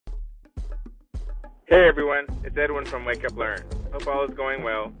Hey everyone, it's Edwin from Wake Up Learn. Hope all is going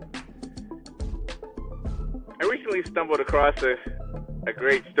well. I recently stumbled across a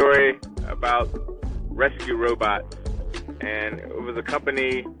great story about rescue robots, and it was a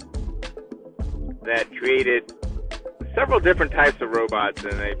company that created several different types of robots,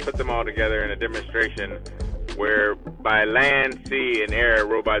 and they put them all together in a demonstration where by land, sea, and air,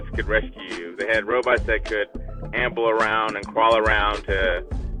 robots could rescue you. They had robots that could amble around and crawl around to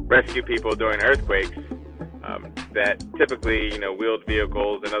rescue people during earthquakes that typically, wheeled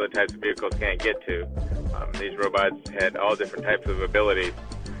vehicles and other types of vehicles can't get to. These robots had all different types of abilities.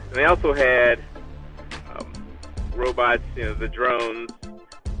 And they also had robots, the drones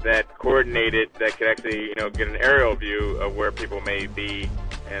that coordinated, that could actually, get an aerial view of where people may be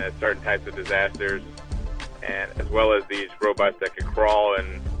in certain types of disasters, and as well as these robots that could crawl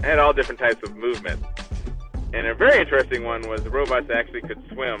and had all different types of movements. And a very interesting one was the robots that actually could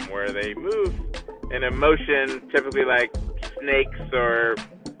swim, where they move in a motion typically like snakes or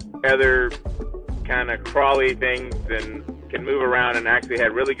other kind of crawly things, and can move around and actually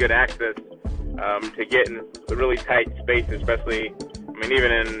had really good access to get in a really tight space, especially,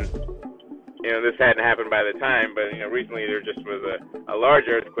 even in, this hadn't happened by the time, but, recently there just was a large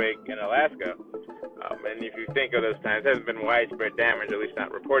earthquake in Alaska. And if you think of those times, there hasn't been widespread damage, at least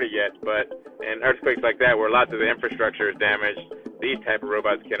not reported yet, but in earthquakes like that, where lots of the infrastructure is damaged, these type of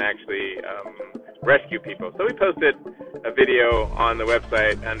robots can actually rescue people. So we posted a video on the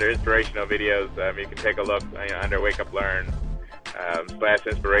website under inspirational videos. You can take a look under Wake Up Learn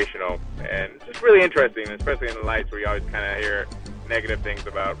 /inspirational, and it's just really interesting, especially in the lights where you always kind of hear negative things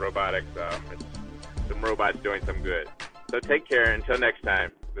about robotics. It's some robots doing some good. So take care. Until next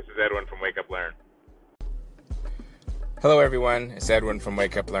time, this is Edwin from Wake Up Learn. Hello everyone, it's Edwin from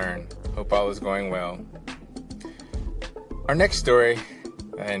Wake Up Learn. Hope all is going well. Our next story,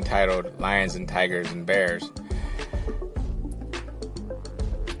 entitled Lions and Tigers and Bears,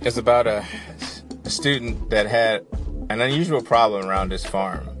 is about a student that had an unusual problem around his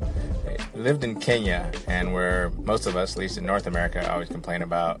farm. He lived in Kenya, and where most of us, at least in North America, always complain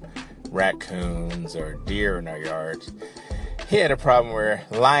about raccoons or deer in our yards. He had a problem where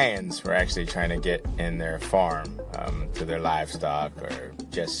lions were actually trying to get in their farm, to their livestock or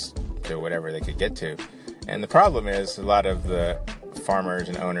just to whatever they could get to. And the problem is a lot of the farmers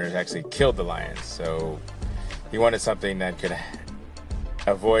and owners actually killed the lions. So he wanted something that could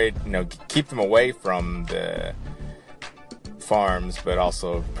avoid, keep them away from the farms, but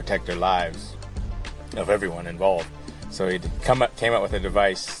also protect their lives of everyone involved. So he came up with a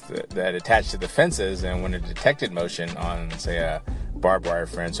device that attached to the fences, and when it detected motion on, say, a barbed wire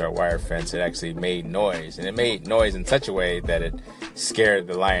fence or a wire fence, it actually made noise. And it made noise in such a way that it scared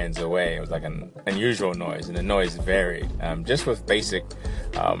the lions away. It was like an unusual noise, and the noise varied, just with basic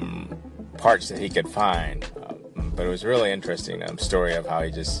parts that he could find. But it was a really interesting story of how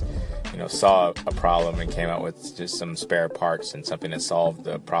he just, saw a problem and came out with just some spare parts and something that solved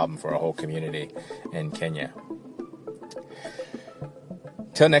the problem for a whole community in Kenya.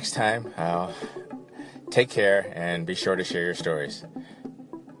 Till next time, take care and be sure to share your stories.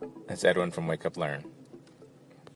 That's Edwin from Wake Up Learn.